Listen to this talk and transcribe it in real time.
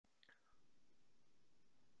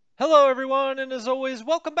Hello, everyone, and as always,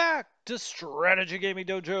 welcome back to Strategy Gaming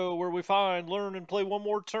Dojo, where we find, learn, and play one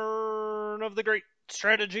more turn of the great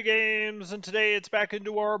strategy games. And today it's back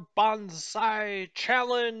into our Bonsai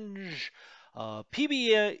Challenge.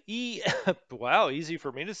 PBE, wow, easy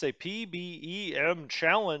for me to say, PBEM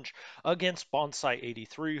Challenge against Bonsai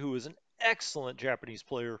 83, who is an excellent Japanese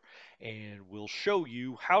player and we'll show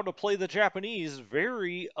you how to play the Japanese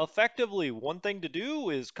very effectively. One thing to do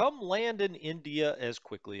is come land in India as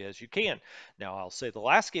quickly as you can. Now, I'll say the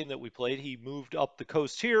last game that we played, he moved up the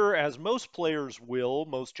coast here, as most players will,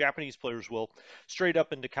 most Japanese players will, straight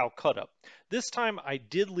up into Calcutta. This time, I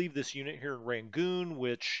did leave this unit here in Rangoon,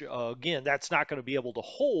 which, again, that's not going to be able to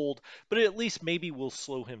hold, but at least maybe we'll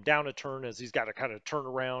slow him down a turn as he's got to kind of turn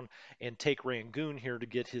around and take Rangoon here to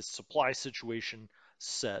get his supply situation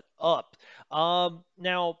set up.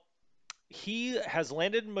 Now, he has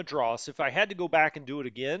landed in Madras. If I had to go back and do it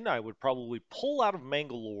again, I would probably pull out of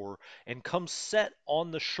Mangalore and come set on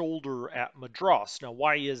the shoulder at Madras. Now,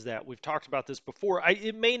 why is that? We've talked about this before.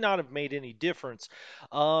 It may not have made any difference,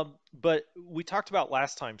 but we talked about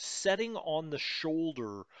last time setting on the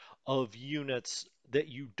shoulder of units that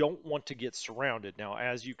you don't want to get surrounded. Now,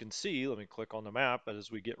 as you can see, let me click on the map as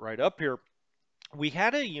we get right up here. We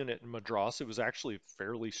had a unit in Madras. It was actually a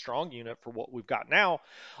fairly strong unit for what we've got now.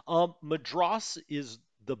 Madras is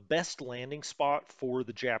the best landing spot for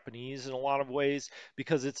the Japanese in a lot of ways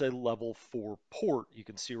because it's a level 4 port. You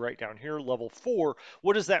can see right down here, level 4.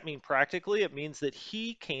 What does that mean practically? It means that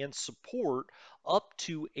he can support up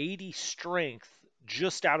to 80 strength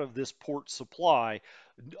just out of this port supply,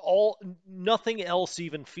 all nothing else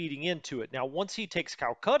even feeding into it. Now, once he takes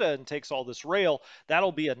Calcutta and takes all this rail,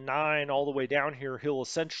 that'll be a 9 all the way down here. He'll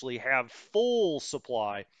essentially have full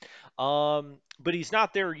supply. But he's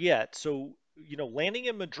not there yet. So, landing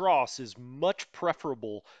in Madras is much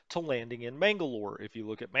preferable to landing in Mangalore. If you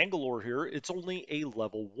look at Mangalore here, it's only a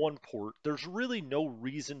level 1 port. There's really no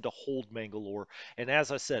reason to hold Mangalore. And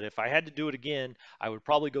as I said, if I had to do it again, I would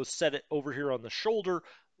probably go set it over here on the shoulder.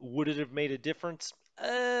 Would it have made a difference?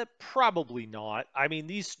 Probably not. I mean,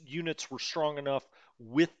 these units were strong enough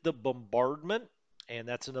with the bombardment, and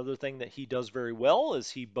that's another thing that he does very well is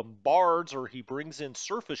he bombards or he brings in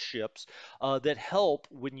surface ships that help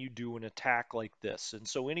when you do an attack like this. And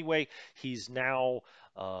so anyway, he's now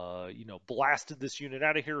blasted this unit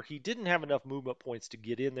out of here. He didn't have enough movement points to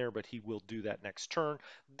get in there, but he will do that next turn.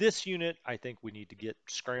 This unit, I think we need to get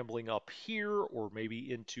scrambling up here or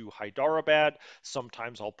maybe into Hyderabad.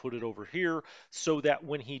 Sometimes I'll put it over here so that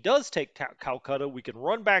when he does take Calcutta, we can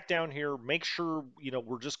run back down here, make sure,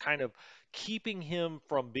 we're just kind of keeping him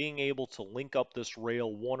from being able to link up this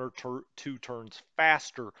rail one or two turns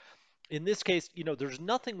faster. In this case, there's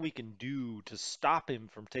nothing we can do to stop him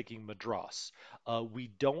from taking Madras. We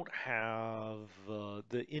don't have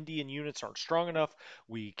the Indian units aren't strong enough.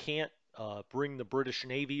 We can't bring the British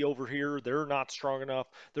Navy over here. They're not strong enough.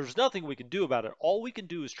 There's nothing we can do about it. All we can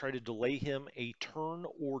do is try to delay him a turn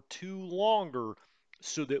or two longer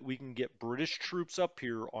so that we can get British troops up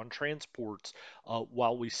here on transports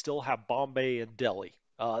while we still have Bombay and Delhi.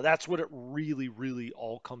 That's what it really, really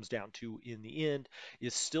all comes down to in the end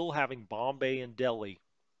is still having Bombay and Delhi,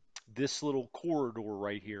 this little corridor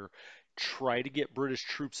right here, try to get British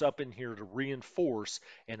troops up in here to reinforce,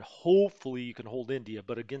 and hopefully you can hold India.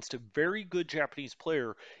 But against a very good Japanese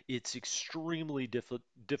player, it's extremely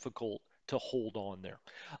difficult to hold on there.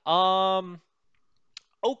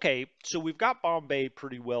 Okay, so we've got Bombay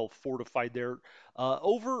pretty well fortified there.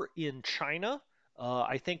 Over in China,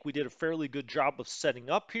 I think we did a fairly good job of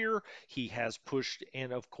setting up here. He has pushed,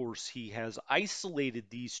 and of course, he has isolated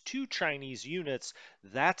these two Chinese units.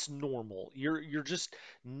 That's normal. You're just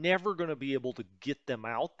never going to be able to get them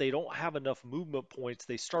out. They don't have enough movement points.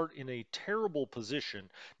 They start in a terrible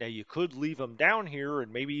position. Now, you could leave them down here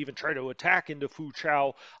and maybe even try to attack into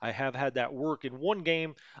Fuchao. I have had that work in one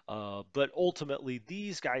game. But ultimately,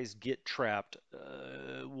 these guys get trapped.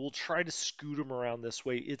 We'll try to scoot him around this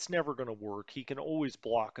way. It's never going to work. He can always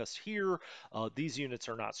block us here. These units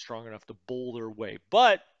are not strong enough to bowl their way.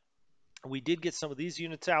 But we did get some of these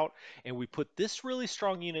units out, and we put this really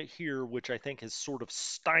strong unit here, which I think has sort of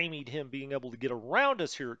stymied him being able to get around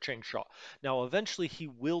us here at Changsha. Now, eventually, he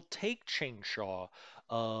will take Changsha,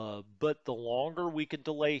 but the longer we can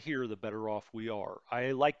delay here, the better off we are.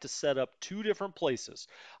 I like to set up two different places.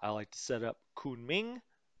 I like to set up Kunming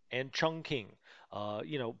and Chongqing.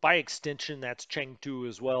 By extension, that's Chengdu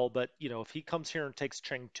as well. But, if he comes here and takes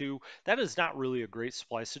Chengdu, that is not really a great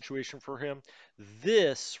supply situation for him.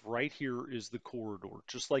 This right here is the corridor.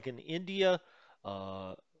 Just like in India,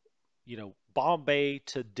 uh, Bombay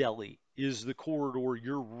to Delhi is the corridor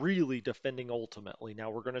you're really defending ultimately.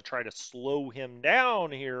 Now we're going to try to slow him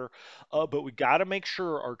down here, but we got to make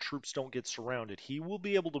sure our troops don't get surrounded. He will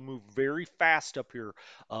be able to move very fast up here.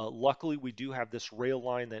 Luckily, we do have this rail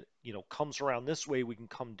line that comes around this way. We can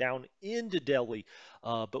come down into Delhi,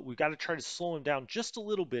 but we've got to try to slow him down just a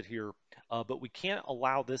little bit here. But we can't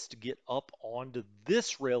allow this to get up onto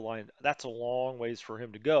this rail line. That's a long ways for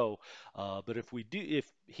him to go. But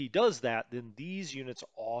if he does that, then these units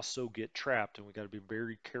also get trapped, and we got to be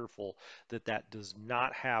very careful that that does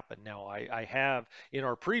not happen. Now, I have in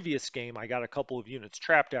our previous game, I got a couple of units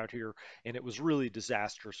trapped out here, and it was really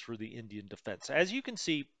disastrous for the Indian defense. As you can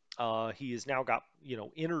see, he has now got,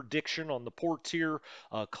 interdiction on the ports here.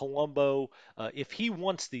 Colombo, if he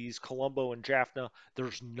wants these, Colombo and Jaffna,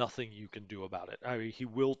 there's nothing you can do about it. I mean, he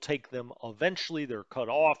will take them eventually. They're cut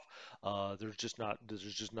off. There's just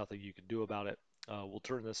nothing you can do about it. We'll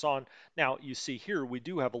turn this on. Now, you see here, we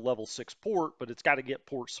do have a level 6 port, but it's got to get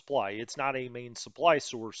port supply. It's not a main supply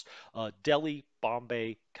source. Delhi,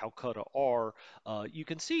 Bombay, Calcutta are. You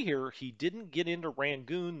can see here, he didn't get into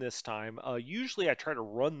Rangoon this time. Usually I try to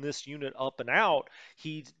run this unit up and out.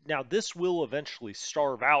 Now, this will eventually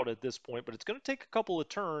starve out at this point, but it's going to take a couple of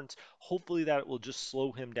turns. Hopefully that will just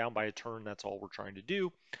slow him down by a turn. That's all we're trying to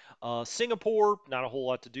do. Singapore, not a whole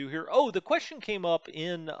lot to do here. Oh, the question came up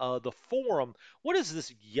in the forum. What is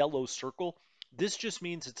this yellow circle? This just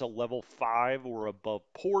means it's a level 5 or above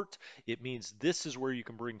port. It means this is where you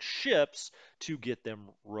can bring ships to get them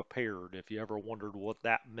repaired, if you ever wondered what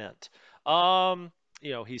that meant.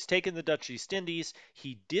 He's taken the Dutch East Indies.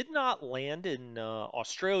 He did not land in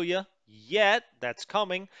Australia yet. That's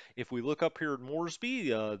coming. If we look up here at Moresby,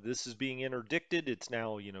 this is being interdicted. It's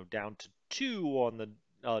now, down to 2 on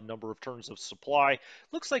the number of turns of supply.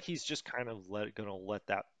 Looks like he's just kind of going to let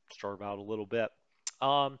that starve out a little bit.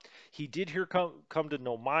 He did here come to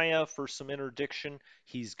Nomaya for some interdiction.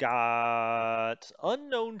 He's got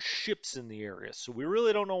unknown ships in the area, so we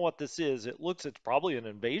really don't know what this is. It's probably an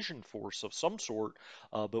invasion force of some sort,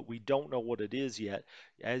 but we don't know what it is yet.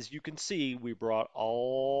 As you can see, we brought a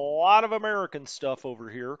lot of American stuff over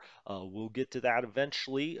here. We'll get to that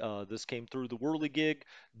eventually. This came through the Whirligig.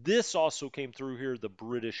 This also came through here, the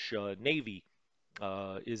British Navy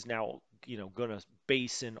is now going to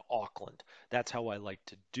base in Auckland. That's how I like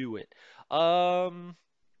to do it. Tonga,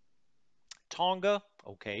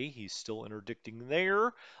 okay, he's still interdicting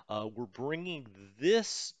there. We're bringing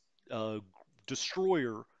this uh,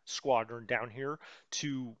 destroyer squadron down here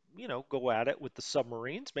to, go at it with the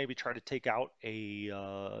submarines. Maybe try to take out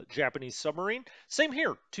a Japanese submarine. Same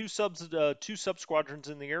here, two sub squadrons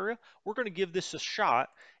in the area. We're going to give this a shot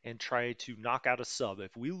and try to knock out a sub.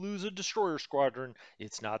 If we lose a destroyer squadron,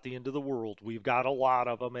 it's not the end of the world. We've got a lot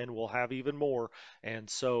of them, and we'll have even more. And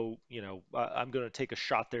so, I'm going to take a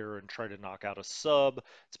shot there and try to knock out a sub.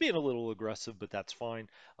 It's being a little aggressive, but that's fine.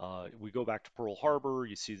 We go back to Pearl Harbor.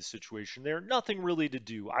 You see the situation there. Nothing really to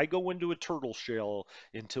do. I go into a turtle shell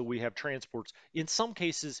until we have transports. In some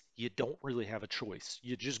cases, you don't really have a choice.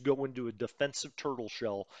 You just go into a defensive turtle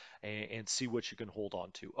shell and see what you can hold on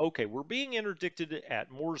to. Okay, we're being interdicted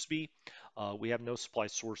at Moresby. We have no supply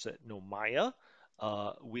source at Nomaya.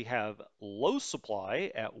 We have low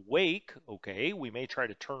supply at Wake. Okay, we may try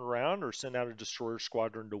to turn around or send out a destroyer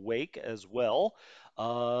squadron to Wake as well.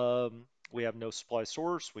 We have no supply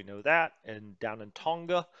source. We know that. And down in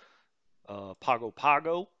Tonga, Pago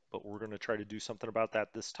Pago, but we're going to try to do something about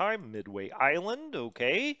that this time. Midway Island,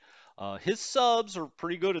 okay. His subs are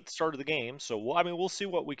pretty good at the start of the game, so we'll see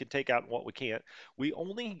what we can take out and what we can't. We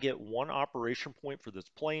only get one operation point for this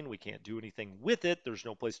plane. We can't do anything with it. There's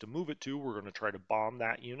no place to move it to. We're going to try to bomb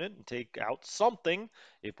that unit and take out something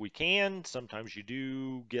if we can. Sometimes you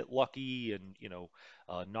do get lucky and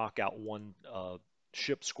knock out one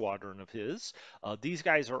ship squadron of his. These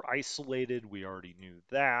guys are isolated. We already knew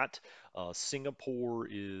that. Singapore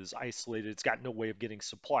is isolated. It's got no way of getting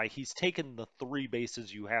supply. He's taken the 3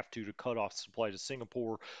 bases you have to cut off supply to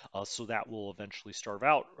Singapore, so that will eventually starve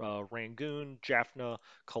out. Rangoon, Jaffna,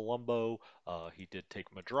 Colombo. He did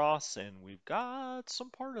take Madras, and we've got some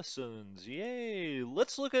partisans. Yay!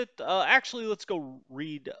 Let's look at. Actually, let's go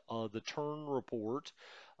read the turn report.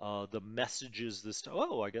 The messages this time.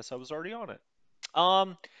 Oh, I guess I was already on it.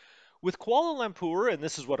 Um, with Kuala Lumpur, and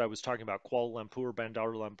this is what I was talking about, Kuala Lumpur,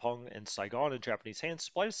 Bandar Lampung, and Saigon in Japanese hands,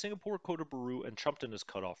 supply to Singapore, Kota Buru, and Chumpton is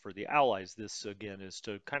cut off for the Allies. This, again, is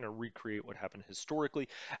to kind of recreate what happened historically.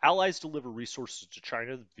 Allies deliver resources to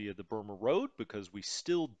China via the Burma Road because we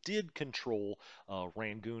still did control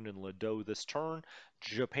Rangoon and Ledo this turn.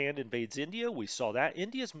 Japan invades India. We saw that.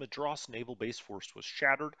 India's Madras naval base force was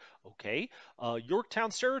shattered. Okay.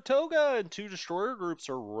 Yorktown, Saratoga, and two destroyer groups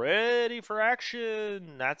are ready for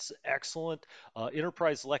action. That's excellent.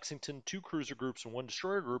 Enterprise, Lexington, two cruiser groups, and one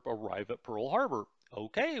destroyer group arrive at Pearl Harbor.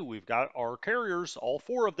 Okay, we've got our carriers, all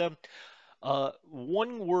four of them.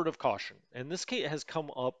 One word of caution, and this has come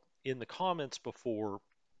up in the comments before,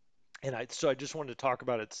 and I just wanted to talk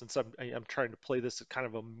about it since I'm trying to play this at kind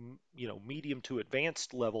of a medium to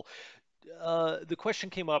advanced level. The question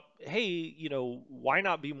came up, hey, why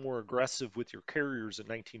not be more aggressive with your carriers in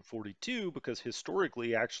 1942? Because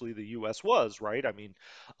historically, actually, the U.S. was, right? I mean,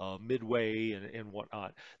 Midway and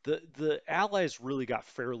whatnot. The Allies really got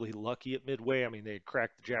fairly lucky at Midway. I mean, they had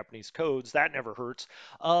cracked the Japanese codes. That never hurts.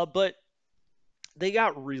 But they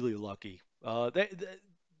got really lucky.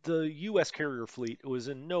 The U.S. carrier fleet was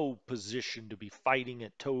in no position to be fighting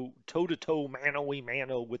at toe to toe, mano a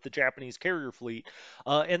mano with the Japanese carrier fleet,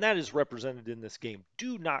 and that is represented in this game.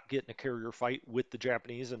 Do not get in a carrier fight with the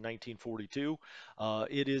Japanese in 1942.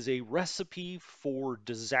 It is a recipe for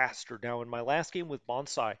disaster. Now, in my last game with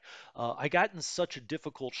Bonsai, I got in such a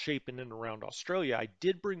difficult shape in and around Australia. I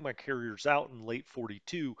did bring my carriers out in late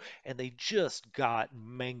 42, and they just got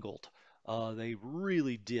mangled. They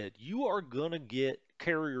really did. You are gonna get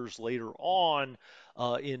carriers later on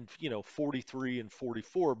in 43 and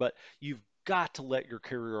 44, but you've got to let your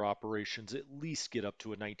carrier operations at least get up to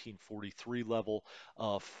a 1943 level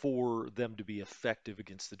for them to be effective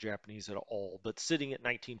against the Japanese at all. But sitting at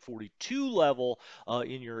 1942 level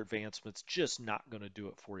in your advancements, just not going to do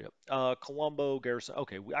it for you. Colombo, Garrison.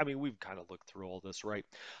 Okay, I mean we've kind of looked through all this, right?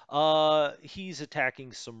 He's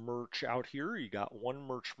attacking some merch out here. You got one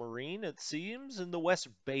merch marine, it seems, in the West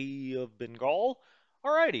Bay of Bengal.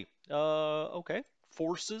 Alrighty. Okay.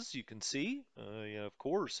 Forces, you can see, yeah, of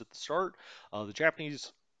course, at the start. The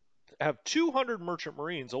Japanese have 200 merchant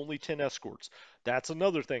marines, only 10 escorts. That's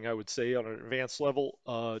another thing I would say on an advanced level.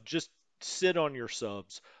 Just sit on your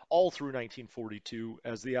subs all through 1942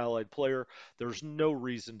 as the Allied player. There's no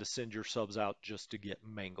reason to send your subs out just to get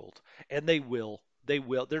mangled. And they will. They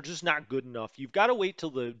will. They're just not good enough. You've got to wait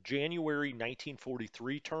till the January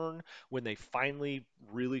 1943 turn when they finally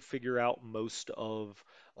really figure out most of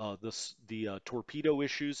the torpedo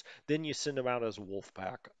issues. Then you send them out as a wolf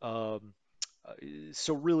pack. Uh,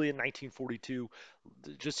 so really in 1942,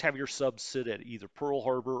 just have your subs sit at either Pearl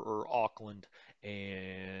Harbor or Auckland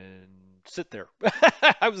and sit there.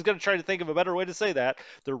 I was going to try to think of a better way to say that.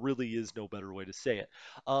 There really is no better way to say it.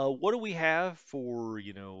 What do we have for,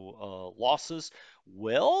 losses?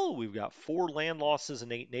 Well, we've got 4 land losses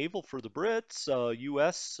and 8 naval for the Brits.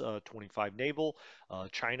 U.S. 25 naval.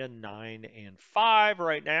 China 9 and 5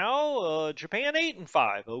 right now. Japan 8 and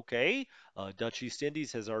 5. Okay. Dutch East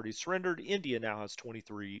Indies has already surrendered. India now has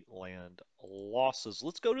 23 land losses.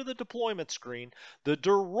 Let's go to the deployment screen. The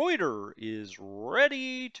Deroiter is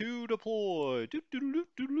ready to deploy.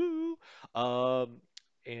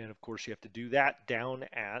 And of course, you have to do that down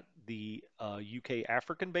at the UK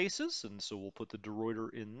African bases. And so we'll put the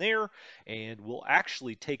Deroiter in there and we'll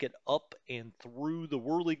actually take it up and through the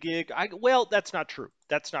whirligig. Well, that's not true.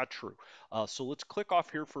 That's not true. So let's click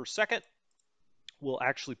off here for a second. We'll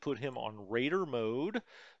actually put him on raider mode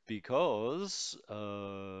because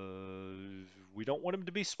we don't want him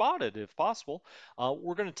to be spotted if possible.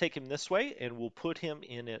 We're going to take him this way and we'll put him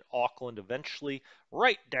in at Auckland eventually,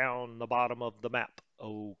 right down the bottom of the map.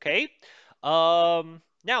 Okay.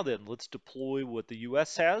 Now then, let's deploy what the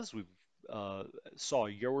U.S. has. We've saw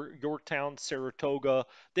Yorktown, Saratoga.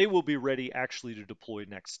 They will be ready actually to deploy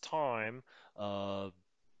next time.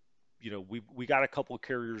 We got a couple of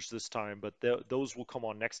carriers this time, but those will come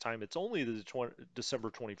on next time. It's only the December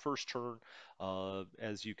 21st turn,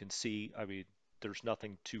 as you can see. I mean, there's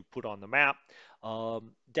nothing to put on the map.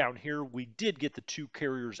 Down here, we did get the 2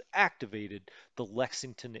 carriers activated. The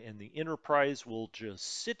Lexington and the Enterprise will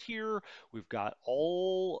just sit here. We've got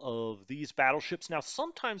all of these battleships. Now,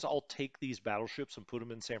 sometimes I'll take these battleships and put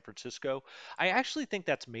them in San Francisco. I actually think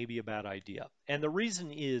that's maybe a bad idea. And the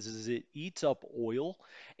reason is it eats up oil.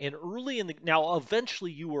 And early in the now,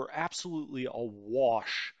 eventually you were absolutely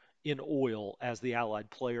awash in oil as the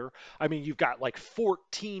Allied player. I mean, you've got like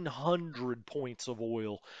 1,400 points of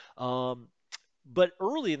oil. Um, but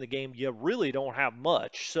early in the game you really don't have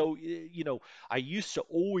much. So I used to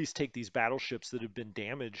always take these battleships that have been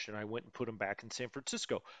damaged and I went and put them back in San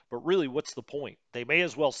Francisco. But really, what's the point? They may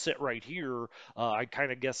as well sit right here. I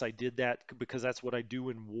kind of guess I did that because that's what I do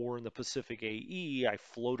in war in the Pacific AE. I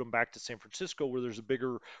float them back to San Francisco where there's a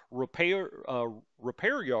bigger repair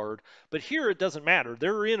yard. But here it doesn't matter.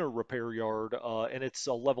 They're in a repair yard, and it's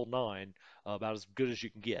a level 9, about as good as you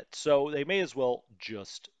can get. So they may as well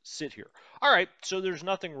just sit here. All right, so there's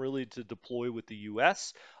nothing really to deploy with the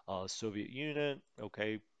U.S. Soviet Union,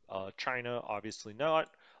 okay. China, obviously not.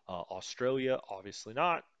 Australia, obviously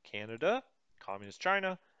not. Canada, Communist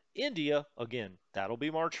China. India, again, that'll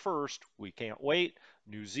be March 1st. We can't wait.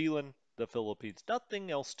 New Zealand, the Philippines,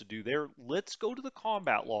 nothing else to do there. Let's go to the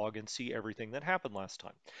combat log and see everything that happened last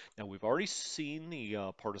time. Now, we've already seen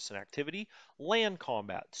the partisan activity, land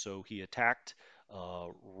combat. So he attacked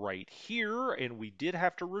right here, and we did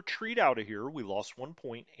have to retreat out of here. We lost 1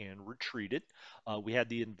 point and retreated. We had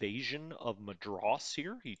the invasion of Madras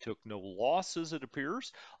here. He took no losses, it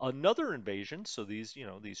appears. Another invasion, so these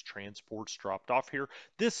transports dropped off here.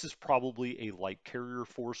 This is probably a light carrier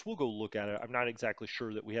force. We'll go look at it. I'm not exactly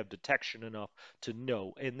sure that we have detection enough to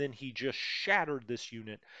know. And then he just shattered this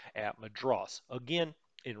unit at Madras. Again,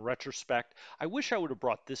 in retrospect, I wish I would have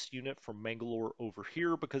brought this unit from Mangalore over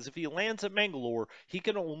here, because if he lands at Mangalore, he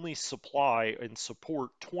can only supply and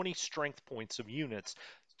support 20 strength points of units.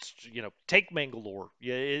 Take Mangalore.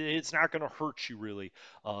 Yeah, it's not going to hurt you really.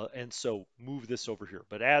 And so move this over here.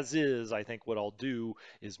 But as is, I think what I'll do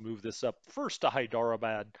is move this up first to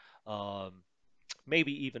Hyderabad. Um,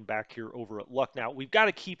 Maybe even back here over at Lucknow. We've got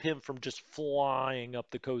to keep him from just flying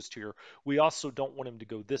up the coast here. We also don't want him to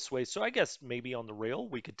go this way. So I guess maybe on the rail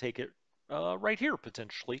we could take it right here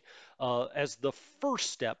potentially as the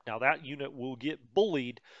first step. Now that unit will get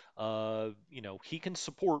bullied. He can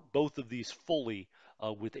support both of these fully.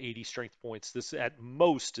 With 80 strength points, this at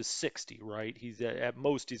most is 60, right? At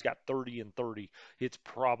most he's got 30 and 30. It's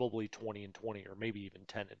probably 20 and 20, or maybe even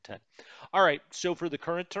 10 and 10. All right, so for the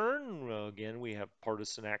current turn, again, we have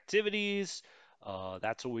partisan activities.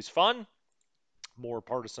 That's always fun. More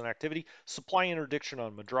partisan activity. Supply interdiction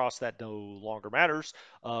on Madras, that no longer matters.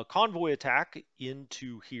 Convoy attack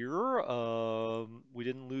into here. We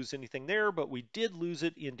didn't lose anything there, but we did lose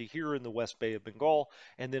it into here in the West Bay of Bengal,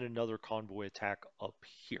 and then another convoy attack up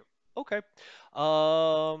here. Okay,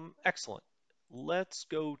 excellent. Let's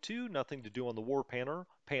go to nothing to do on the war panel.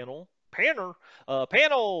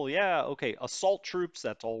 Yeah, okay. Assault troops,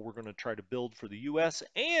 that's all we're going to try to build for the US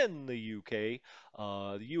and the UK.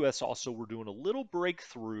 The US also, we're doing a little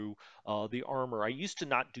breakthrough. The armor, I used to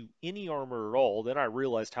not do any armor at all. Then I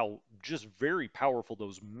realized how just very powerful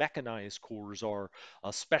those mechanized cores are,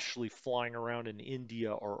 especially flying around in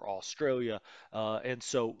India or Australia. And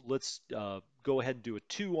so let's go ahead and do a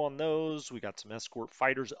 2 on those. We got some escort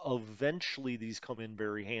fighters. Eventually, these come in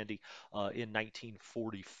very handy in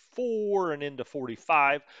 1944 and into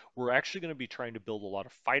 45. We're actually going to be trying to build a lot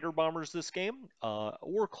of fighter bombers this game,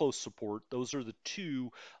 or close support. Those are the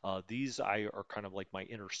two. These are kind of like my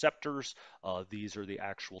interceptors. These are the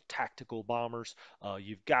actual tactical bombers.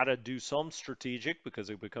 You've got to do some strategic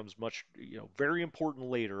because it becomes much, very important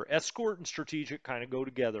later. Escort and strategic kind of go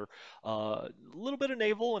together. A little bit of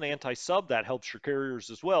naval and anti-sub, that helps your carriers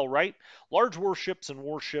as well, right? Large warships and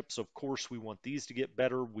warships, of course, we want these to get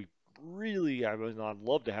better. I mean, I'd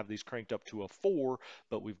love to have these cranked up to a 4,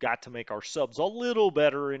 but we've got to make our subs a little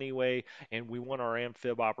better anyway, and we want our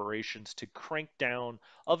amphib operations to crank down.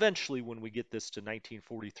 Eventually, when we get this to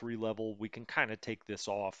 1943 level, we can kind of take this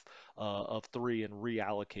off of 3 and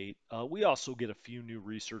reallocate. We also get a few new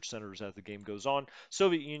research centers as the game goes on.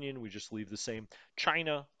 Soviet Union, we just leave the same.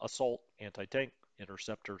 China, assault, anti-tank,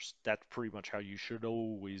 interceptors. That's pretty much how you should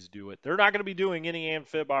always do it. They're not going to be doing any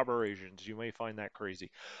amphib operations. You may find that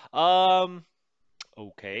crazy. Um,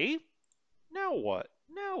 okay. Now what?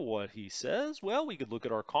 Now what, he says? Well, we could look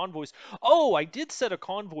at our convoys. Oh, I did set a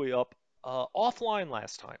convoy up offline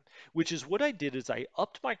last time, which is what I did is I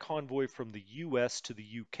upped my convoy from the US to the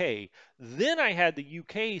UK. Then I had the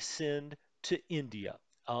UK send to India.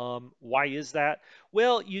 Why is that?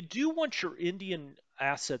 Well, you do want your Indian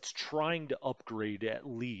assets trying to upgrade at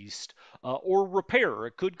least, or repair.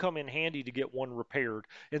 It could come in handy to get one repaired.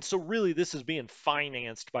 And so really this is being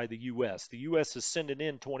financed by the US. The US is sending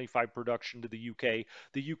in 25 production to the UK.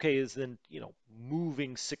 The UK is then,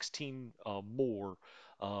 moving 16 more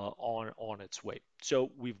on its way.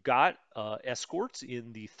 So we've got escorts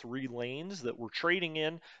in the 3 lanes that we're trading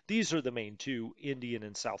in. These are the main two, Indian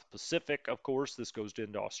and South Pacific. Of course, this goes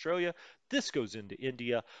into Australia. This goes into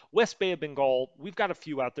India. West Bay of Bengal, we've got a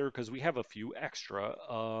few out there because we have a few extra.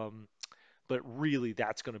 but really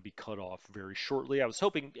that's going to be cut off very shortly. I was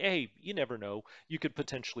hoping, hey, you never know, you could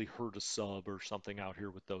potentially hurt a sub or something out here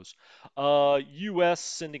with those. US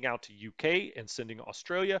sending out to UK and sending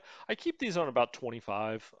Australia. I keep these on about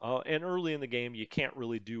 25, and early in the game you can't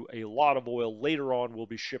really do a lot of oil. Later on we'll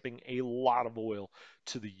be shipping a lot of oil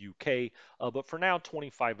to the UK, but for now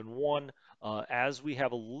 25 and 1. As we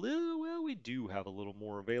have a little, well, we do have a little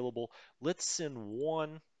more available. Let's send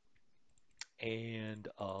 1 and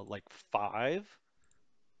like 5.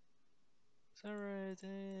 Is that right?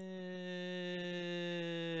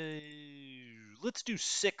 Let's do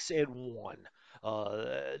 6 and 1.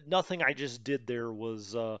 Nothing I just did there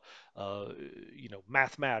was, uh,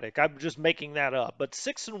 mathematic. I'm just making that up. But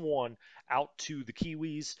 6 and 1 out to the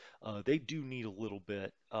Kiwis. They do need a little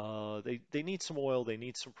bit. They need some oil. They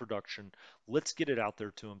need some production. Let's get it out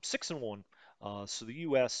there to them. 6 and 1. So the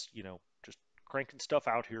U.S., just cranking stuff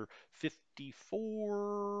out here.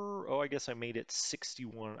 54. Oh, I guess I made it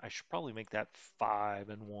 61. I should probably make that 5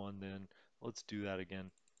 and 1 then. Let's do that again.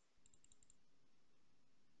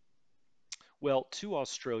 Well, to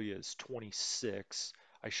Australia is 26.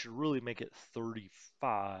 I should really make it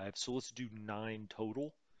 35. So let's do 9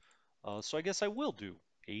 total. So I guess I will do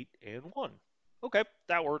 8 and 1. Okay,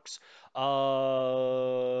 that works.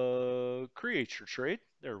 Create your trade.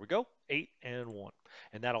 There we go. 8 and 1.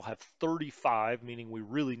 And that'll have 35, meaning we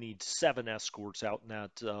really need 7 escorts out in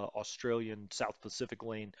that Australian South Pacific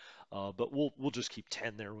lane. But we'll just keep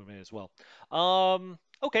 10 there. We may as well.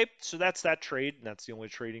 Okay, so that's that trade, and that's the only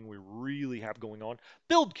trading we really have going on.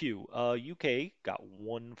 Build queue. UK got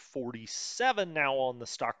 147 now on the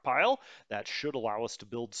stockpile. That should allow us to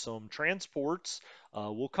build some transports.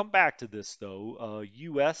 We'll come back to this though.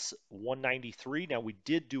 US 193. Now we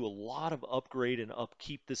did do a lot of upgrade and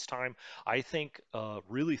upkeep this time. I think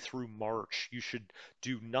really through March you should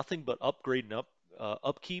do nothing but upgrade and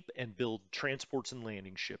upkeep and build transports and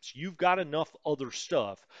landing ships. You've got enough other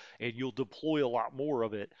stuff, and you'll deploy a lot more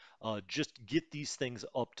of it. Just get these things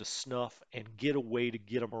up to snuff and get a way to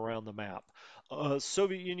get them around the map.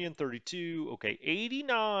 Soviet Union 32, okay,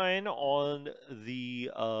 89 on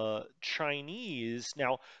the Chinese.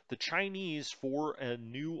 Now, the Chinese for a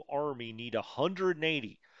new army need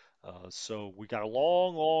 180. So we got a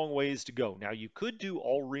long, long ways to go. Now, you could do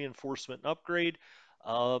all reinforcement and upgrade.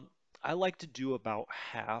 Um, I like to do about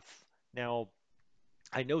half. Now,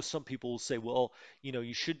 I know some people will say, well,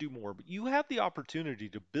 you should do more, but you have the opportunity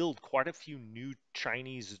to build quite a few new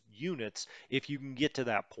Chinese units if you can get to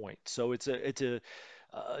that point. So it's a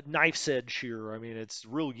knife's edge here. I mean, it's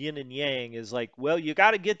real yin and yang. Is like, well, you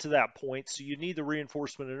got to get to that point, so you need the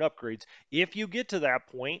reinforcement and upgrades. If you get to that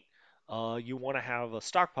point, you want to have a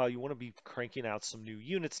stockpile. You want to be cranking out some new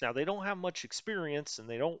units. Now, they don't have much experience and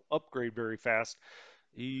they don't upgrade very fast.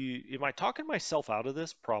 Am I talking myself out of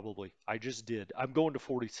this? Probably. I just did. I'm going to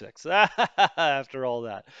 46 after all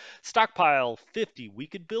that. Stockpile 50. We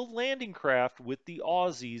could build landing craft with the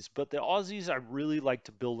Aussies, but the Aussies, I really like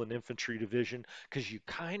to build an infantry division because you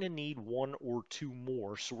kind of need 1 or 2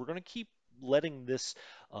 more. So we're going to keep letting this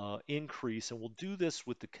increase, and we'll do this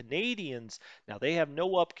with the Canadians. Now they have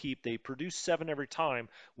no upkeep. They produce 7 every time.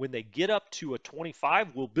 When they get up to a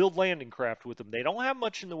 25, we'll build landing craft with them. They don't have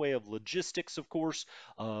much in the way of logistics, of course.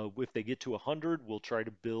 If they get to 100, we'll try to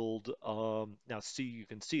build. Now, see, you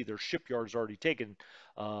can see their shipyard's already taken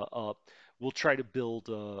up. We'll try to build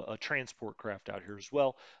a transport craft out here as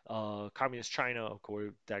well. Communist China, of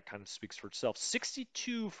course, that kind of speaks for itself.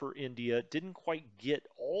 62 for India. Didn't quite get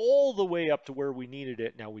all the way up to where we needed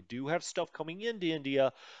it. Now, we do have stuff coming into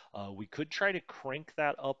India. We could try to crank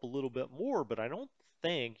that up a little bit more, but I don't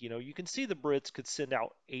think, you can see the Brits could send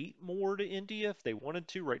out 8 more to India if they wanted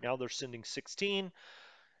to. Right now, they're sending 16.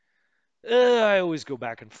 I always go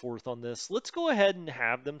back and forth on this. Let's go ahead and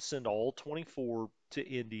have them send all 24 to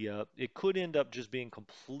India. It could end up just being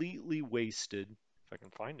completely wasted. If I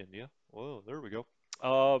can find India. Whoa, there we go.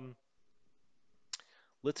 Um,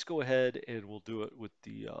 let's go ahead and we'll do it with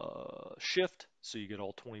the shift. So you get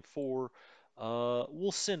all 24.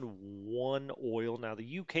 We'll send 1 oil. Now,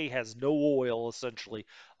 the UK has no oil essentially,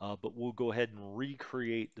 but we'll go ahead and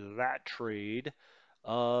recreate that trade.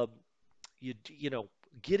 Uh, you know,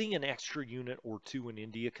 getting an extra unit or 2 in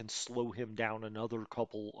India can slow him down another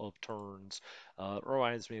couple of turns.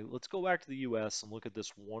 Reminds me, let's go back to the US and look at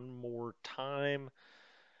this one more time.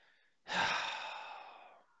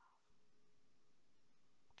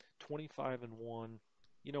 25 and 1.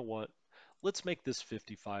 You know what? Let's make this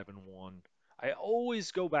 55 and 1. I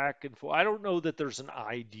always go back and forth. I don't know that there's an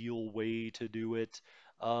ideal way to do it.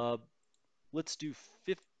 Uh, let's do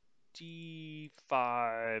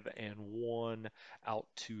 55 and 1 out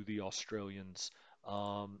to the Australians.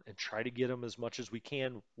 and try to get them as much as we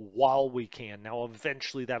can while we can. Now,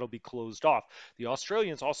 eventually that'll be closed off. The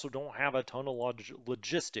Australians also don't have a ton of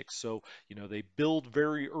logistics, so they build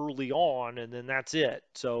very early on, and then that's it.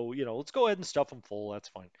 So let's go ahead and stuff them full. That's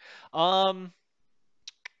fine. Um,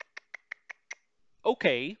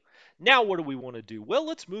 Okay, now what do we want to do? Well,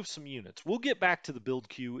 let's move some units. We'll get back to the build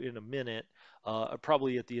queue in a minute,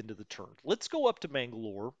 probably at the end of the turn. Let's go up to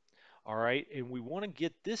Mangalore, all right, and we want to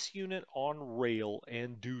get this unit on rail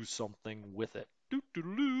and do something with it.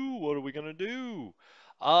 Doo-doo-doo, what are we going to do?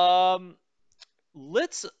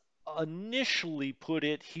 Let's initially put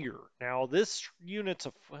it here. Now, this unit's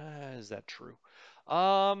a, is that true?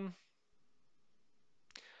 Um,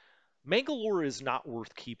 Mangalore is not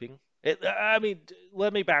worth keeping. I mean,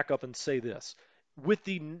 let me back up and say this. With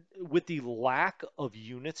the lack of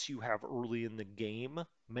units you have early in the game,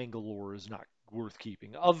 Mangalore is not worth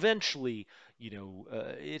keeping. Eventually,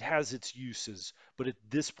 it has its uses, but at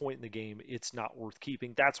this point in the game, it's not worth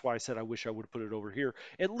keeping. That's why I said I wish I would have put it over here.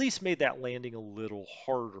 At least made that landing a little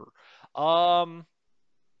harder. Um,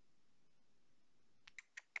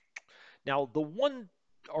 Now, the one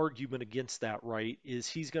argument against that, right, is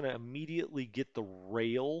he's going to immediately get the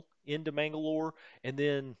rail into Mangalore, and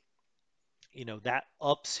then, that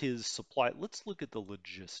ups his supply. Let's look at the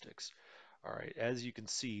logistics. All right, as you can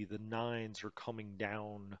see, the nines are coming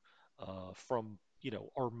down from,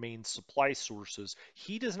 our main supply sources.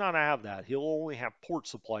 He does not have that. He'll only have port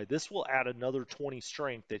supply. This will add another 20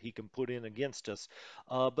 strength that he can put in against us.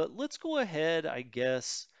 But let's go ahead, I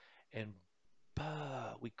guess, and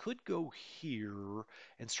we could go here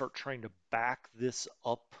and start trying to back this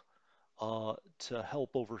up to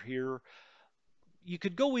help over here. You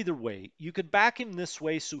could go either way. You could back him this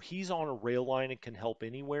way so he's on a rail line and can help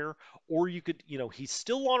anywhere, or you could, he's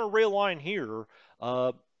still on a rail line here.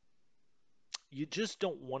 Uh, you just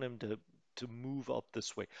don't want him to move up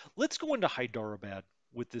this way. Let's go into Hyderabad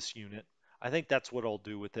with this unit. I think that's what I'll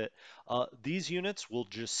do with it. These units will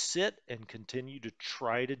just sit and continue to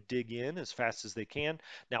try to dig in as fast as they can.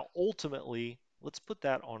 Now, ultimately, let's put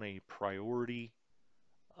that on a priority.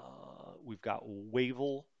 We've got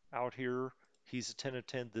Wavell out here. He's a 10 of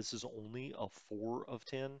 10. This is only a 4 of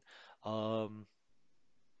 10. Um,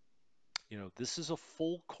 this is a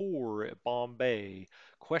full core at Bombay.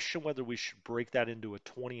 Question whether we should break that into a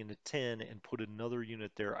 20 and a 10 and put another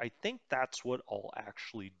unit there. I think that's what I'll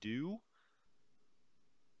actually do.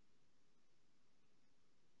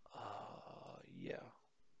 Yeah,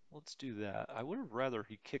 let's do that. I would have rather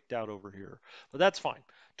he kicked out over here, but that's fine.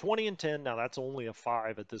 20 and 10, now that's only a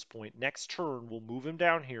 5 at this point. Next turn, we'll move him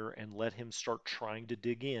down here and let him start trying to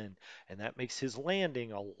dig in, and that makes his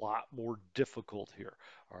landing a lot more difficult here.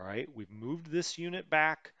 All right, we've moved this unit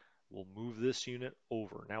back. We'll move this unit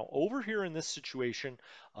over. Now, over here in this situation,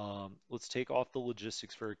 let's take off the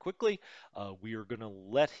logistics very quickly. We are going to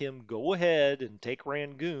let him go ahead and take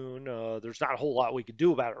Rangoon. There's not a whole lot we could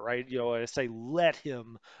do about it, right? I say let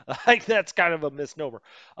him, like that's kind of a misnomer.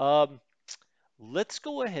 Um, let's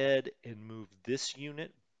go ahead and move this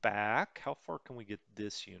unit back. How far can we get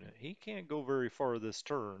this unit? He can't go very far this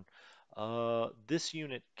turn. This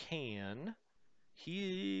unit can.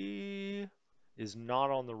 He is not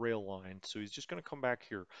on the rail line, so he's just going to come back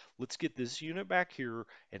here. Let's get this unit back here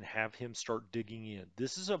and have him start digging in.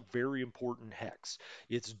 This is a very important hex.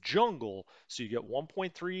 It's jungle, so you get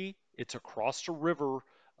 1.3. It's across a river,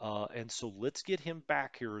 and so let's get him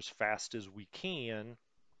back here as fast as we can.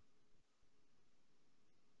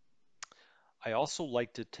 I also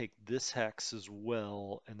like to take this hex as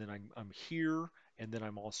well, and then I'm here, and then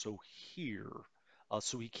I'm also here,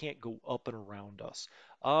 so he can't go up and around us.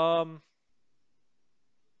 Um,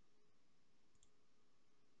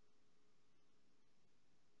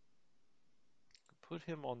 Put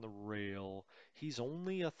him on the rail. He's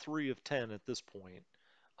only a 3 of 10 at this point.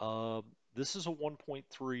 This is a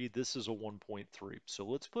 1.3. This is a 1.3. So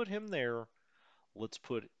let's put him there. Let's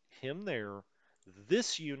put him there.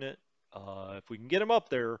 This unit, if we can get him up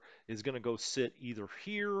there, is going to go sit either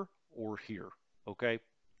here or here. Okay?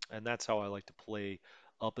 And that's how I like to play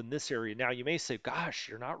up in this area. Now, you may say, gosh,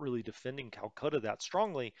 you're not really defending Calcutta that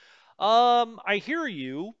strongly. I hear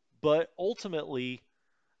you, but ultimately,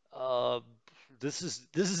 uh, this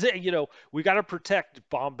is it. We got to protect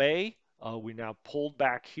Bombay. We now pulled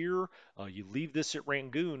back here. You leave this at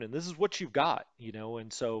Rangoon, and this is what you've got.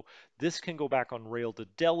 And so this can go back on rail to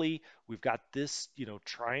Delhi. We've got this,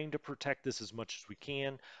 trying to protect this as much as we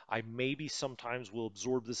can. I maybe sometimes will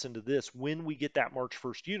absorb this into this when we get that March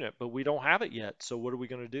 1st unit, but we don't have it yet. So what are we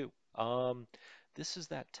going to do? This is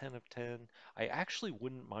that 10 of 10. I actually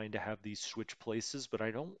wouldn't mind to have these switch places, but I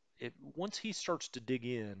don't. Once he starts to dig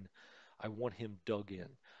in, I want him dug in.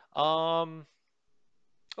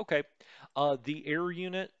 Okay. The air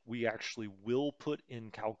unit we actually will put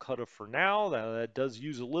in Calcutta for now. That does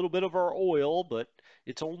use a little bit of our oil, but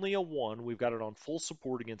it's only a one. We've got it on full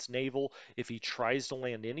support against naval. If he tries to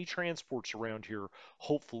land any transports around here,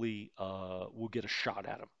 hopefully we'll get a shot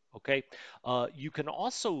at him. Okay. You can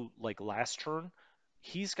also, like last turn,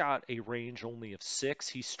 he's got a range only of 6.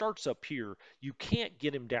 He starts up here. You can't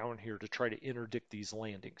get him down here to try to interdict these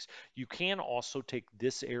landings. You can also take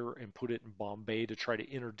this air and put it in Bombay to try to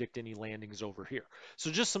interdict any landings over here. So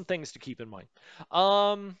just some things to keep in mind.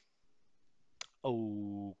 Um,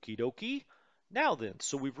 Okie dokie. Now then,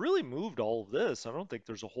 so we've really moved all of this. I don't think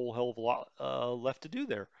there's a whole hell of a lot left to do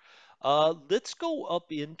there. Let's go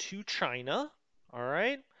up into China. All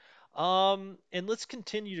right. And let's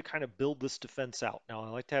continue to kind of build this defense out. Now, I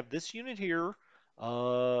like to have this unit here.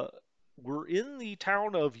 Uh, we're in the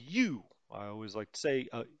town of Yu. I always like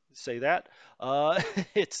to say that. Uh,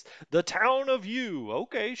 it's the town of Yu.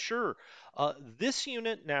 Okay, sure. This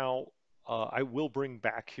unit now I will bring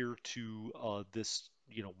back here to this,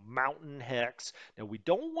 mountain hex. Now we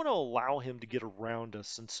don't want to allow him to get around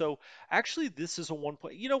us, and so actually this is a one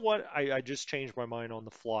point. You know what? I just changed my mind on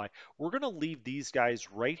the fly. We're gonna leave these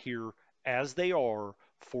guys right here as they are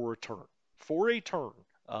for a turn. For a turn.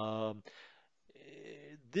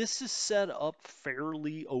 This is set up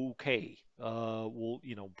fairly okay. We'll,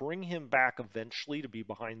 bring him back eventually to be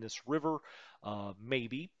behind this river.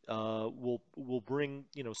 Maybe we'll bring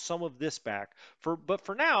some of this back but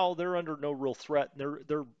for now they're under no real threat.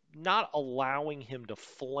 They're not allowing him to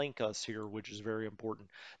flank us here, which is very important.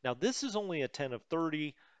 Now this is only a 10 of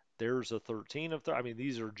 30. There's a 13 of 30. I mean,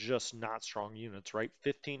 these are just not strong units, right?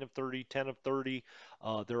 15 of 30, 10 of 30.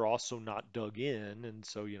 They're also not dug in, and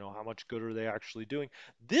so how much good are they actually doing?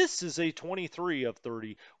 This is a 23 of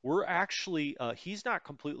 30. We're actually he's not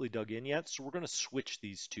completely dug in yet, so we're going to switch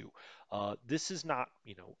these two. This is not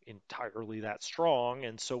entirely that strong,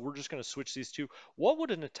 and so we're just going to switch these two. What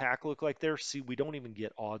would an attack look like there? See, we don't even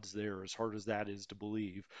get odds there, as hard as that is to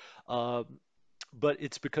believe. But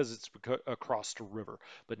it's because it's across the river.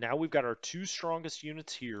 But now we've got our two strongest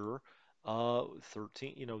units here.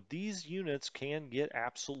 13, these units can get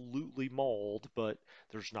absolutely mauled, but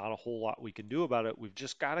there's not a whole lot we can do about it. We've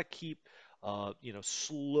just got to keep,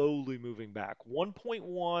 slowly moving back.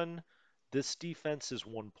 1.1, this defense is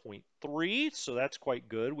 1.3, so that's quite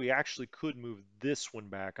good. We actually could move this one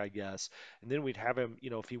back, I guess, and then we'd have him,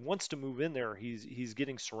 if he wants to move in there, he's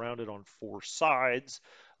getting surrounded on 4 sides.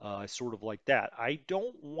 I sort of like that. I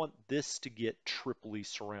don't want this to get triply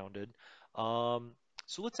surrounded. Um,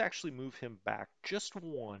 so let's actually move him back just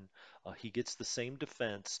one. He gets the same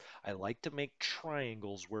defense. I like to make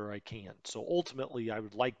triangles where I can. So ultimately, I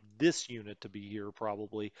would like this unit to be here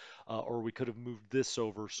probably, or we could have moved this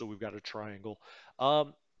over so we've got a triangle.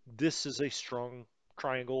 Um, this is a strong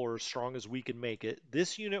triangle, or as strong as we can make it.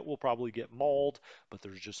 This unit will probably get mauled, but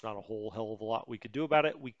there's just not a whole hell of a lot we could do about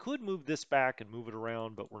it. We could move this back and move it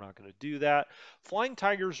around, but we're not going to do that. Flying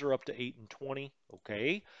Tigers are up to 8 and 20.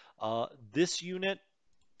 Okay. This unit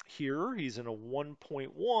here, he's in a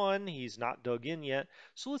 1.1. He's not dug in yet.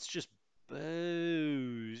 So let's just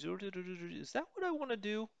booze. Is that what I want to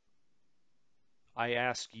do? I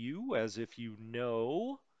ask you as if you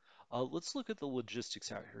know. Let's look at the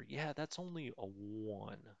logistics out here. Yeah, that's only a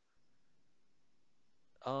 1.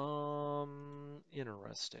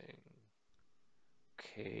 Interesting.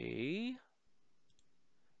 Okay.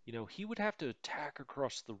 He would have to attack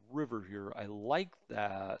across the river here. I like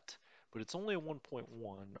that, but it's only a 1.1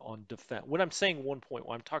 on defense. When I'm saying 1.1,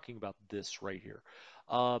 I'm talking about this right here.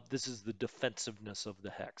 This is the defensiveness of the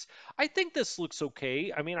hex. I think this looks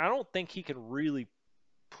okay. I mean, I don't think he can really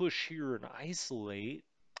push here and isolate.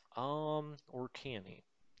 Or can he?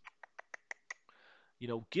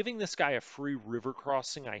 Giving this guy a free river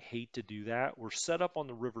crossing, I hate to do that. We're set up on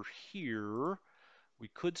the river here. We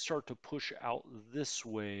could start to push out this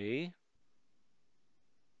way.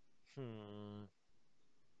 Hmm.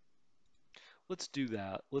 Let's do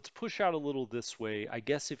that. Let's push out a little this way. I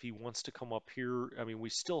guess if he wants to come up here, I mean, we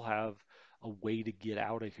still have a way to get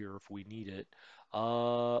out of here if we need it.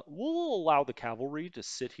 We'll allow the cavalry to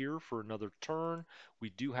sit here for another turn. We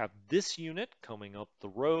do have this unit coming up the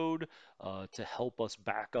road to help us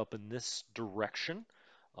back up in this direction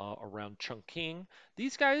around Chungking.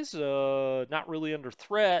 These guys, not really under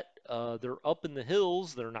threat. They're up in the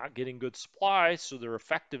hills. They're not getting good supply, so their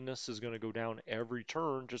effectiveness is going to go down every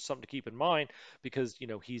turn. Just something to keep in mind because,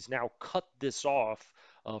 he's now cut this off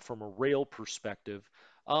from a rail perspective.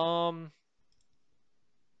 Um,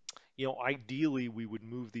 Ideally, we would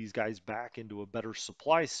move these guys back into a better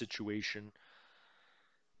supply situation.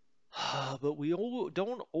 But we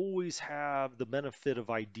don't always have the benefit of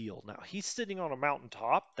ideal. Now, he's sitting on a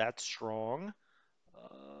mountaintop. That's strong.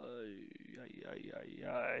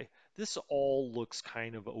 This all looks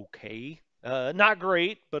kind of okay. Not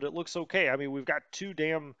great, but it looks okay. I mean, we've got two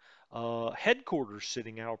damn headquarters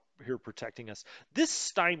sitting out here protecting us. This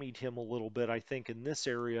stymied him a little bit, I think, in this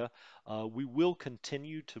area. We will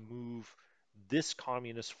continue to move this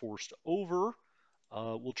communist force over.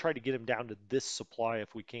 We'll try to get him down to this supply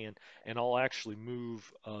if we can, and I'll actually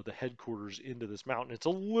move the headquarters into this mountain. It's a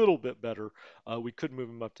little bit better. We could move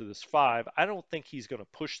him up to this 5. I don't think he's going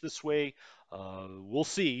to push this way. We'll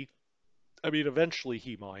see. I mean, eventually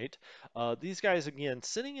he might. These guys, again,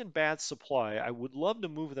 sitting in bad supply. I would love to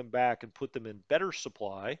move them back and put them in better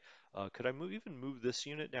supply. Could I even move this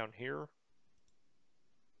unit down here?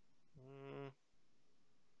 Mm,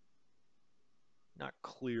 not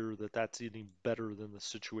clear that that's any better than the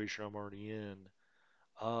situation I'm already in.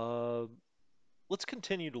 Uh, let's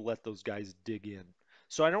continue to let those guys dig in.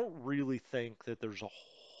 So I don't really think that there's a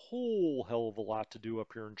whole hell of a lot to do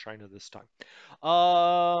up here in China this time.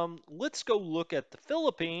 Let's go look at the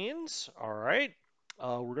Philippines. All right.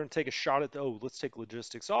 We're going to take a shot at oh, let's take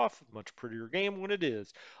logistics off. Much prettier game when it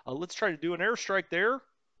is. Let's try to do an airstrike there.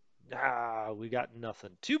 Ah, we got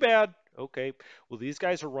nothing. Too bad. Okay. Well, these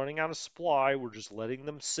guys are running out of supply. We're just letting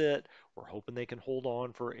them sit. We're hoping they can hold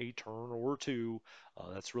on for a turn or two.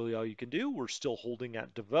 That's really all you can do. We're still holding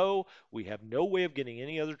at Devo. We have no way of getting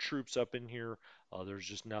any other troops up in here. There's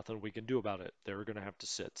just nothing we can do about it. They're going to have to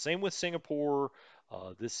sit. Same with Singapore.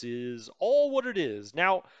 This is all what it is.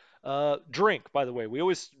 Now, drink, by the way. We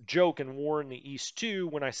always joke and war in the East too.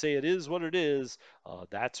 When I say it is what it is,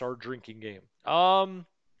 that's our drinking game.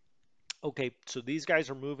 Okay, so these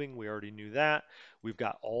guys are moving. We already knew that. We've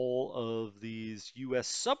got all of these U.S.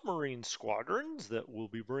 submarine squadrons that we'll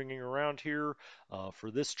be bringing around here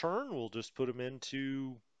for this turn. We'll just put them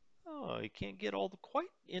into. Oh, I can't get all the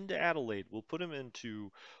quite into Adelaide. We'll put them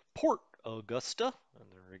into Port Augusta, and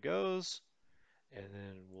there he goes. And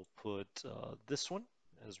then we'll put this one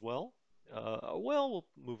as well. Well, we'll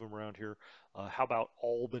move him around here. How about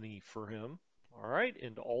Albany for him? All right,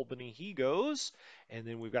 into Albany he goes. And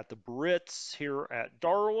then we've got the Brits here at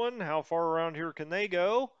Darwin. How far around here can they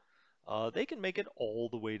go? They can make it all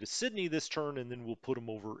the way to Sydney this turn, and then we'll put them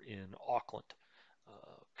over in Auckland.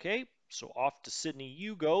 Okay, so off to Sydney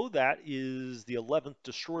you go. That is the 11th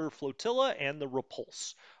Destroyer Flotilla and the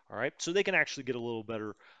Repulse. All right, so they can actually get a little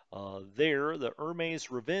better there. The Hermes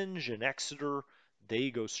Revenge and Exeter, they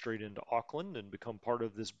go straight into Auckland and become part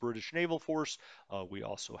of this British naval force. We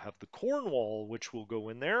also have the Cornwall, which will go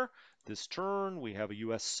in there. This turn, we have a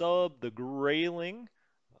U.S. sub, the Grayling.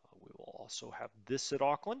 We will also have this at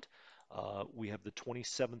Auckland. We have the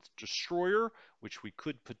 27th Destroyer, which we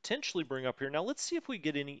could potentially bring up here. Now, let's see if we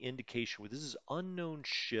get any indication. This is unknown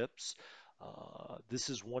ships. This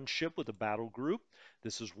is one ship with a battle group.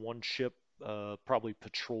 This is one ship, probably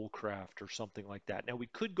patrol craft or something like that. Now, we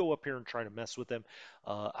could go up here and try to mess with them.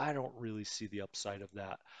 I don't really see the upside of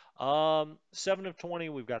that. 7 of 20,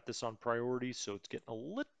 we've got this on priority, so it's getting a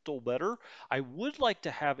little better. I would like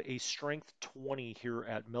to have a strength 20 here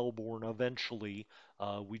at Melbourne eventually.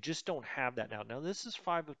 We just don't have that now. Now, this is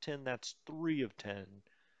 5 of 10, that's 3 of 10.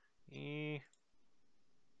 Eh,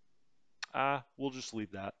 we'll just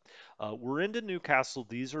leave that. We're into Newcastle.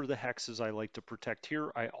 These are the hexes I like to protect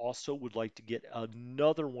here. I also would like to get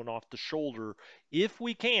another one off the shoulder if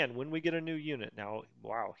we can when we get a new unit. Now,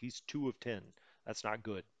 wow, he's 2 of 10. That's not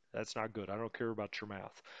good. That's not good. I don't care about your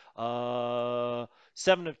math.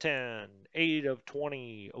 7 of 10, 8 of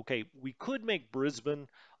 20. Okay, we could make Brisbane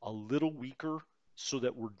a little weaker so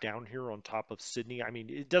that we're down here on top of Sydney. I mean,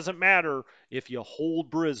 it doesn't matter if you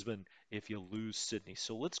hold Brisbane if you lose Sydney.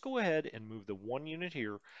 So let's go ahead and move the one unit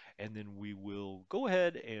here, and then we will go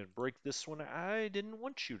ahead and break this one. I didn't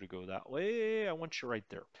want you to go that way. I want you right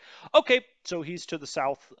there. Okay, so he's to the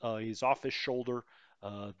south. He's off his shoulder.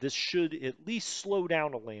 This should at least slow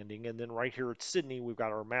down a landing. And then right here at Sydney, we've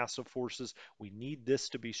got our massive forces. We need this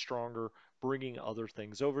to be stronger, bringing other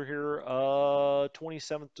things over here.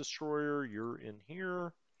 27th Destroyer, you're in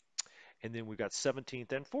here. And then we've got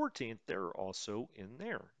 17th and 14th. They're also in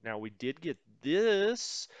there. Now we did get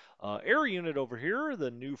this air unit over here,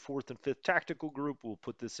 the new 4th and 5th Tactical Group. We'll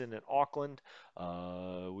put this in at Auckland.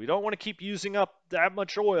 We don't want to keep using up that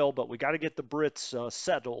much oil, but we got to get the Brits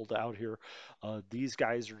settled out here. These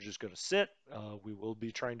guys are just going to sit. We will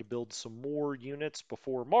be trying to build some more units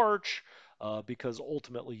before March because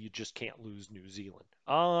ultimately you just can't lose New Zealand.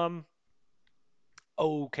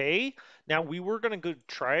 Okay, now we were going to go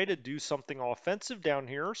try to do something offensive down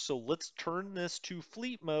here, so let's turn this to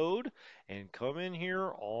fleet mode and come in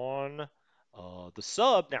here on the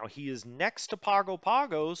sub. Now he is next to Pago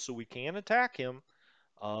Pago, so we can attack him.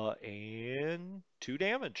 And 2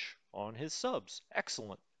 damage on his subs.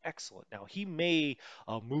 Excellent, excellent. Now he may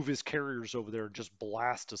move his carriers over there and just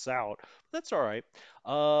blast us out. That's all right.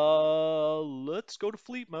 Let's go to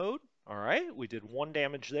fleet mode. All right, we did 1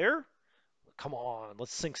 damage there. Come on,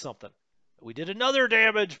 let's sink something. We did another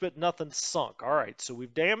damage, but nothing sunk. All right, so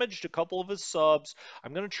we've damaged a couple of his subs.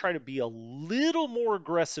 I'm going to try to be a little more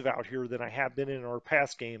aggressive out here than I have been in our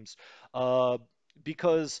past games, uh,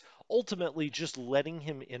 because ultimately just letting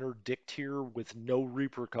him interdict here with no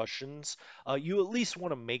repercussions, you at least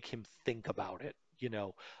want to make him think about it, you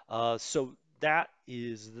know. So that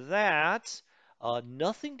is that.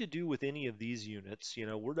 Nothing to do with any of these units. You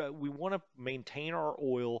know, we want to maintain our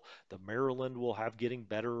oil. The Maryland will have getting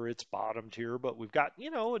better. It's bottomed here, but we've got, you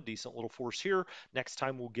know, a decent little force here. Next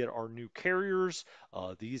time we'll get our new carriers.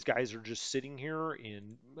 These guys are just sitting here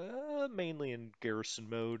in mainly in garrison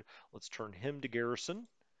mode. Let's turn him to garrison.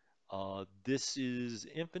 This is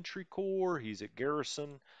infantry corps. He's at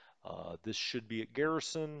garrison. This should be at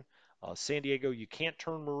garrison. San Diego, you can't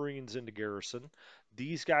turn Marines into garrison.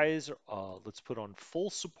 These guys, let's put on full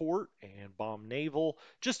support and bomb naval,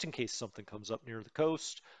 just in case something comes up near the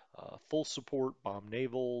coast. Full support, bomb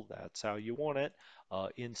naval, that's how you want it.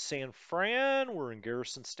 In San Fran, we're in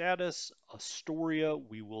garrison status. Astoria,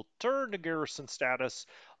 we will turn to garrison status.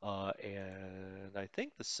 And I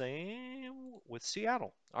think the same with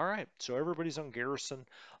Seattle. All right, so everybody's on garrison.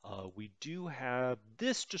 We do have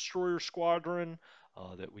this destroyer squadron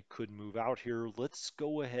that we could move out here. Let's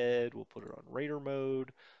go ahead. We'll put it on raider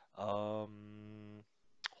mode.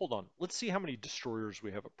 Hold on. Let's see how many destroyers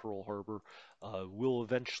we have at Pearl Harbor. We'll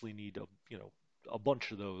eventually need a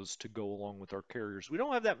bunch of those to go along with our carriers. We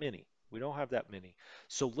don't have that many. We don't have that many.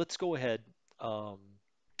 So let's go ahead um,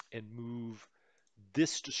 and move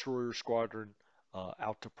this destroyer squadron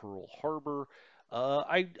out to Pearl Harbor.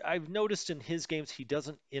 I've noticed in his games he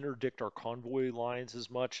doesn't interdict our convoy lines as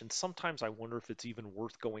much, and sometimes I wonder if it's even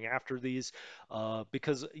worth going after these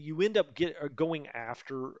because you end up going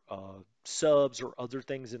after subs or other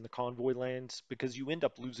things in the convoy lanes because you end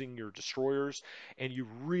up losing your destroyers, and you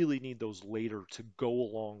really need those later to go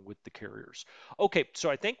along with the carriers. Okay,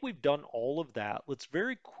 so I think we've done all of that. Let's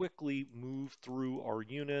very quickly move through our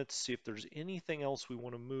units, see if there's anything else we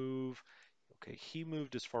want to move. Okay, he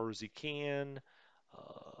moved as far as he can.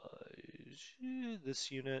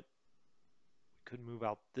 This unit could move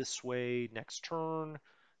out this way next turn.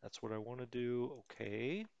 That's what I want to do.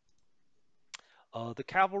 Okay. The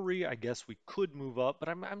cavalry, I guess we could move up, but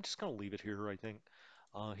I'm just going to leave it here, I think.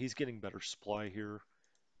 He's getting better supply here.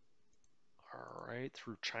 All right,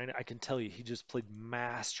 through China. I can tell you, he just played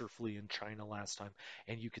masterfully in China last time,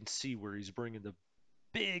 and you can see where he's bringing the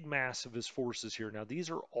big mass of his forces here. Now, these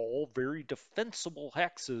are all very defensible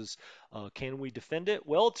hexes. Can we defend it?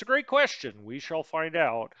 Well, it's a great question. We shall find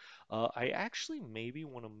out. I actually maybe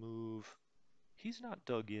want to move. He's not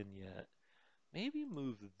dug in yet. Maybe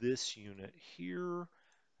move this unit here.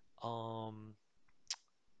 Um,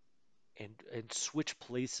 and switch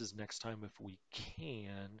places next time if we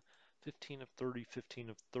can. 15 of 30, 15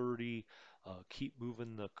 of 30. Keep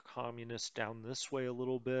moving the communists down this way a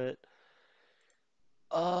little bit.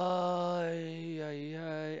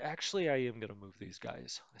 Actually, I am going to move these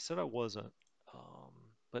guys. I said I wasn't. Um,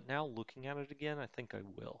 but now looking at it again, I think I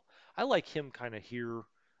will. I like him kind of here,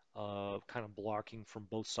 kind of blocking from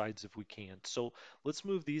both sides if we can. So let's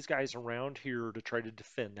move these guys around here to try to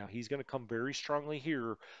defend. Now he's going to come very strongly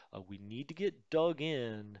here. We need to get dug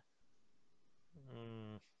in.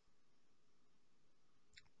 Mm,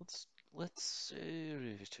 let's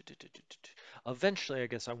eventually I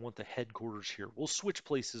guess I want the headquarters here. We'll switch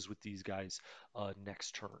places with these guys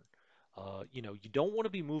next turn. You know, you don't want to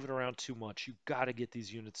be moving around too much. You've got to get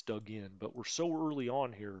these units dug in, but we're so early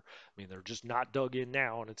on here. I mean, they're just not dug in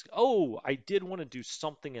now, and it's oh, I did want to do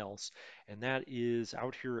something else, and that is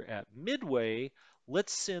out here at Midway.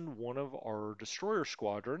 Let's send one of our destroyer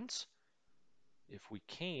squadrons if we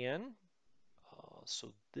can.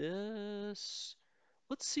 So this.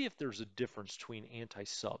 Let's see if there's a difference between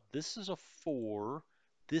anti-sub. This is a 4.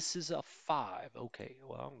 This is a 5. Okay,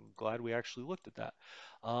 well, I'm glad we actually looked at that.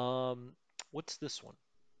 What's this one?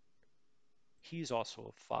 He's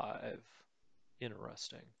also a 5.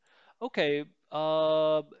 Interesting. Okay,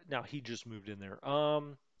 now he just moved in there.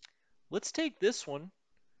 Let's take this one.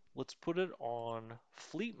 Let's put it on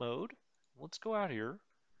fleet mode. Let's go out here.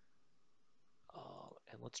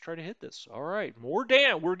 And let's try to hit this. All right, more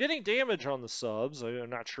damn. We're getting damage on the subs. I'm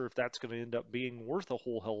not sure if that's going to end up being worth a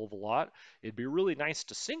whole hell of a lot. It'd be really nice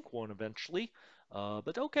to sink one eventually.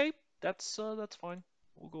 But okay, that's fine.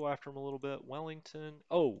 We'll go after him a little bit. Wellington.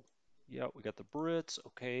 Oh, yeah, we got the Brits.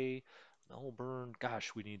 Okay, Melbourne.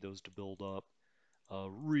 Gosh, we need those to build up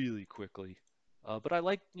really quickly. But I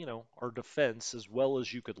like, our defense as well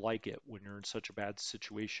as you could like it when you're in such a bad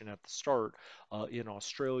situation at the start. In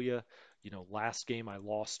Australia, last game I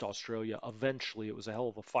lost Australia. Eventually, it was a hell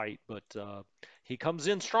of a fight, but he comes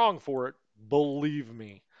in strong for it. Believe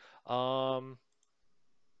me. Um,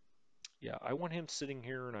 yeah, I want him sitting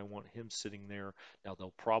here and I want him sitting there. Now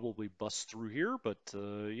they'll probably bust through here, but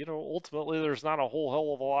ultimately there's not a whole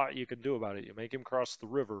hell of a lot you can do about it. You make him cross the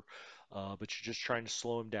river, but you're just trying to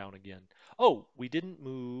slow him down again. Oh, we didn't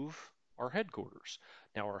move our headquarters.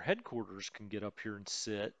 Now our headquarters can get up here and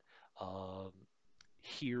sit. Um,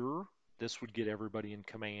 Here. This would get everybody in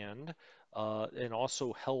command and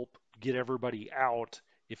also help get everybody out.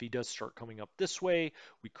 If he does start coming up this way,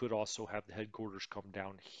 we could also have the headquarters come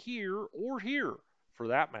down here or here for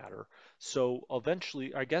that matter. So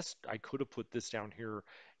eventually, I guess I could have put this down here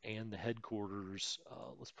and the headquarters.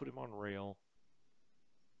 Let's put him on rail.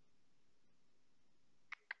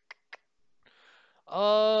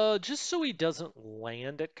 Just so he doesn't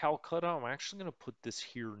land at Calcutta, I'm actually going to put this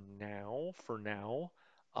here now for now.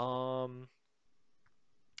 Um,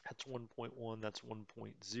 That's 1.1, that's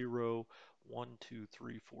 1.0, 1, 2,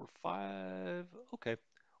 3, 4, 5. Okay,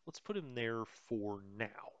 let's put him there for now.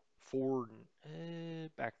 For,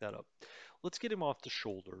 back that up. Let's get him off the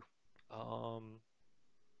shoulder. Um,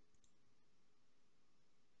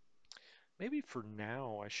 Maybe for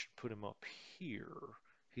now I should put him up here.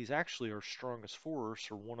 He's actually our strongest force,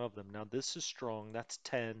 or one of them. Now this is strong, that's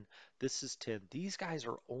 10. This is 10. These guys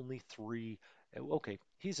are only 3. Okay,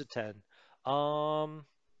 he's a 10. Um,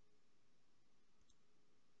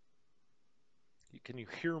 Can you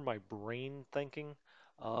hear my brain thinking?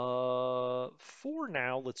 For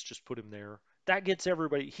now, let's just put him there. That gets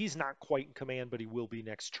everybody. He's not quite in command, but he will be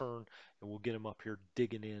next turn, and we'll get him up here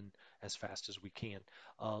digging in as fast as we can.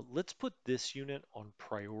 Let's put this unit on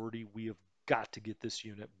priority. We have got to get this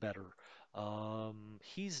unit better.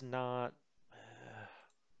 He's not.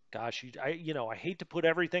 Gosh, I hate to put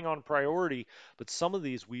everything on priority, but some of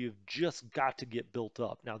these we have just got to get built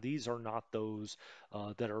up. Now, these are not those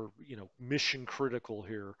that are, mission critical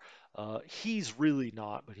here. He's really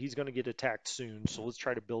not, but he's going to get attacked soon, so let's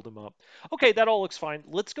try to build him up. Okay, that all looks fine.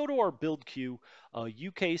 Let's go to our build queue.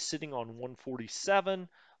 UK sitting on 147.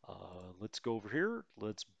 Uh, let's go over here.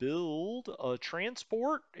 Let's build a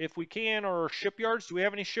transport if we can, or shipyards. Do we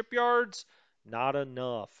have any shipyards? Not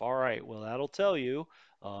enough. All right, well, that'll tell you.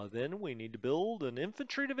 Then we need to build an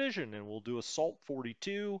infantry division, and we'll do assault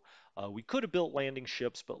 42. We could have built landing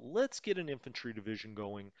ships, but let's get an infantry division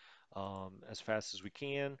going as fast as we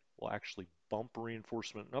can. We'll actually bump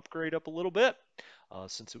reinforcement and upgrade up a little bit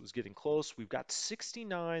since it was getting close. We've got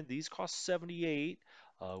 69. These cost 78.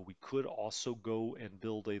 We could also go and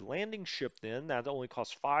build a landing ship then. That only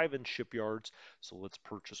costs 5 in shipyards, so let's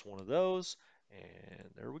purchase one of those. And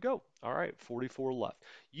there we go. All right, 44 left.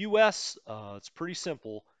 US, it's pretty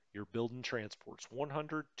simple. You're building transports.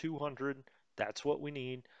 100, 200, that's what we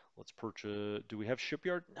need. Let's purchase. Do we have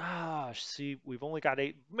shipyard? Ah, see, we've only got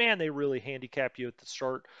 8. Man, they really handicap you at the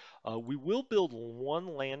start. We will build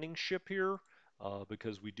one landing ship here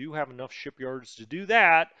because we do have enough shipyards to do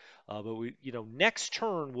that. But next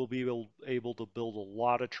turn we'll be able to build a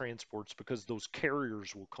lot of transports because those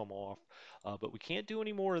carriers will come off. But we can't do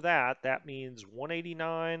any more of that. That means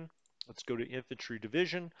 189. Let's go to infantry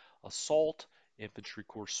division. Assault, infantry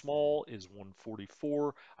corps small is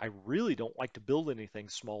 144. I really don't like to build anything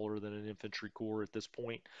smaller than an infantry corps at this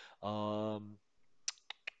point. Um,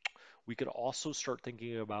 we could also start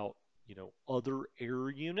thinking about other air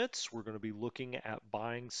units. We're going to be looking at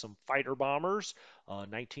buying some fighter bombers.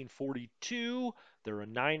 1942, they're a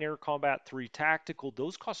 9 air combat, 3 tactical.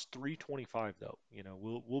 Those cost 325 though.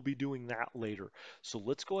 We'll be doing that later. So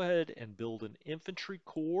let's go ahead and build an infantry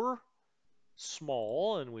corps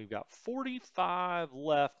small, and we've got 45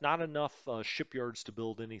 left. Not enough shipyards to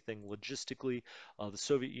build anything logistically. The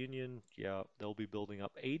Soviet Union, yeah, they'll be building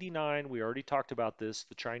up 89. We already talked about this.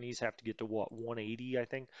 The Chinese have to get to what, 180, I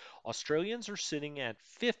think. Australians are sitting at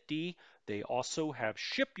 50. They also have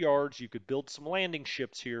shipyards. You could build some landing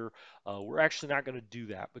ships here. We're actually not going to do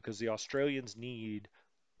that because the Australians need,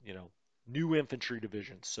 you know, new infantry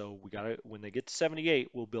divisions. So we got to, when they get to 78,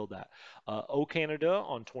 we'll build that. O Canada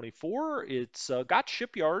on 24, it's got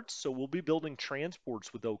shipyards, so we'll be building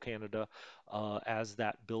transports with O Canada as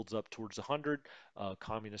that builds up towards 100.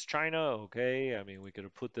 Communist China, okay. I mean, we could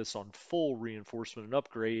have put this on full reinforcement and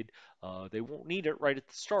upgrade. They won't need it right at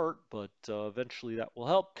the start, but eventually that will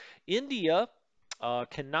help. India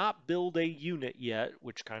cannot build a unit yet,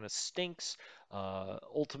 which kind of stinks.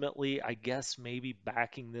 Ultimately, I guess maybe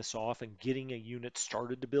backing this off and getting a unit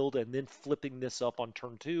started to build and then flipping this up on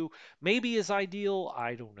turn two maybe is ideal.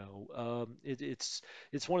 I don't know. It's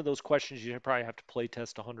one of those questions you probably have to play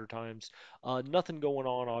test 100 times. Nothing going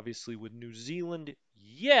on, obviously, with New Zealand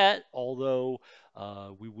yet, although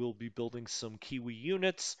we will be building some Kiwi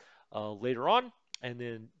units later on. And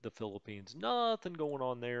then the Philippines, nothing going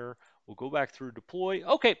on there. We'll go back through deploy.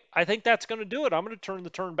 Okay, I think that's going to do it. I'm going to turn the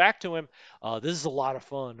turn back to him. This is a lot of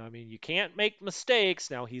fun. I mean, you can't make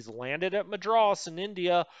mistakes. Now, he's landed at Madras in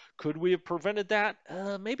India. Could we have prevented that?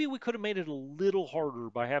 Maybe we could have made it a little harder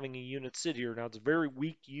by having a unit sit here. Now, it's a very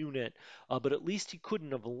weak unit, but at least he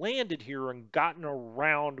couldn't have landed here and gotten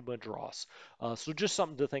around Madras. So just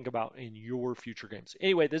something to think about in your future games.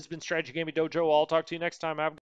 Anyway, this has been Strategy Gaming Dojo. I'll talk to you next time. Have